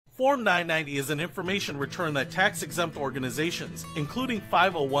Form 990 is an information return that tax-exempt organizations, including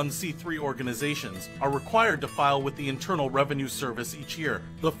 501c3 organizations, are required to file with the Internal Revenue Service each year.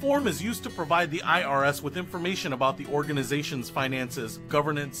 The form is used to provide the IRS with information about the organization's finances,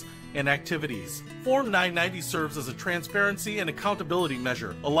 governance, and activities. Form 990 serves as a transparency and accountability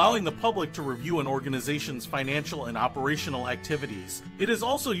measure, allowing the public to review an organization's financial and operational activities. It is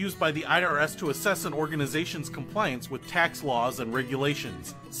also used by the IRS to assess an organization's compliance with tax laws and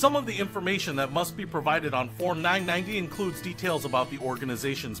regulations. Some of the information that must be provided on Form 990 includes details about the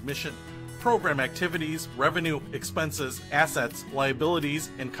organization's mission, program activities, revenue, expenses, assets,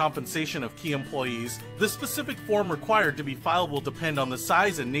 liabilities, and compensation of key employees. The specific form required to be filed will depend on the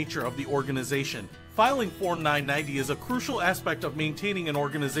size and nature of the organization. Filing Form 990 is a crucial aspect of maintaining an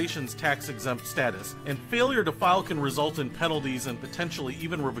organization's tax-exempt status, and failure to file can result in penalties and potentially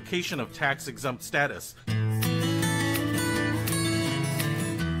even revocation of tax-exempt status.